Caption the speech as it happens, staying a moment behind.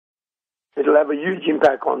It'll have a huge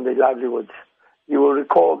impact on their livelihoods. You will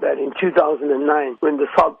recall that in 2009, when the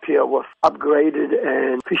salt pier was upgraded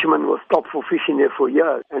and fishermen were stopped for fishing there for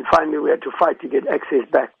years, and finally we had to fight to get access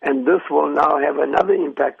back. And this will now have another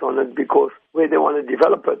impact on it because where they want to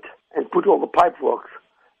develop it and put all the pipeworks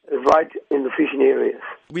is right in the fishing areas.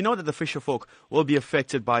 We know that the fisherfolk will be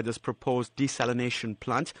affected by this proposed desalination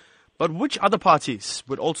plant, but which other parties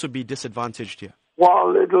would also be disadvantaged here?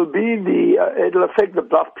 Well, it'll affect the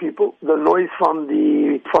Bluff people. The noise from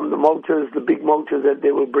the motors, the big motors that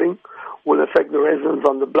they will bring, will affect the residents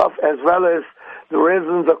on the Bluff, as well as the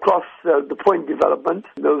residents across the Point development.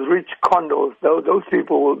 Those rich condos, those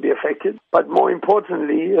people will be affected. But more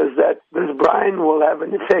importantly is that this brine will have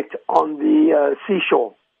an effect on the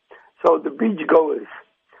seashore. So the beachgoers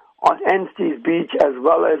on Anstey's Beach, as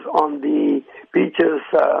well as on the beaches,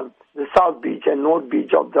 the South Beach and North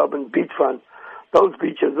Beach of Durban beachfront, those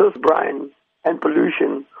beaches, this brine and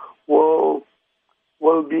pollution will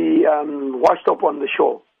be washed up on the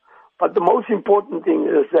shore. But the most important thing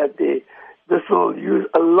is that this will use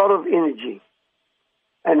a lot of energy,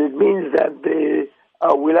 and it means that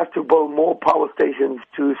we'll have to build more power stations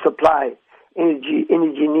to supply energy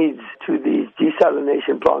needs to these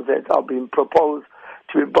desalination plants that are being proposed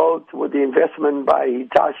to be built with the investment by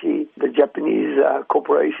Hitachi, the Japanese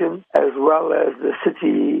corporation, as well as the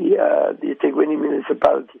city, the eThekwini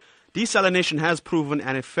municipality. Desalination has proven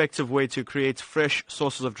an effective way to create fresh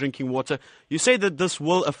sources of drinking water. You say that this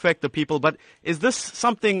will affect the people, but is this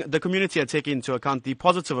something the community are taking into account, the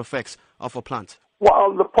positive effects of a plant?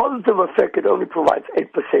 Well, the positive effect, it only provides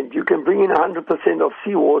 8%. You can bring in 100% of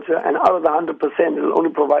seawater, and out of the 100%, it will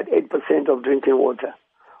only provide 8% of drinking water.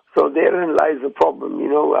 So therein lies the problem,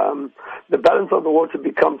 the balance of the water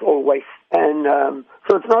becomes all waste. And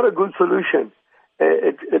so it's not a good solution.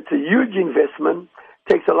 It's a huge investment,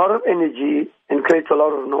 takes a lot of energy and creates a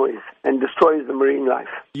lot of noise and destroys the marine life.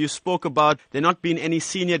 You spoke about there not being any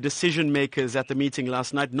senior decision makers at the meeting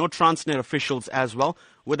last night, no Transnet officials as well.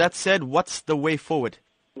 With that said, what's the way forward?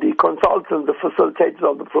 The consultant, the facilitator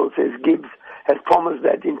of the process, Gibbs, has promised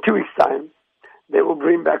that in 2 weeks' time, they will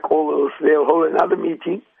bring back all those, they'll hold another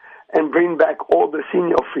meeting and bring back all the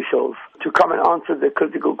senior officials to come and answer the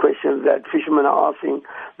critical questions that fishermen are asking,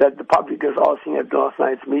 that the public is asking at last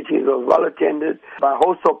night's meeting. It was well attended by a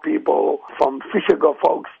host of people, from fisher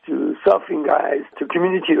folks to surfing guys to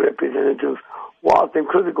community representatives, who asked them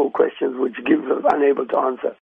critical questions which Gibbs was unable to answer.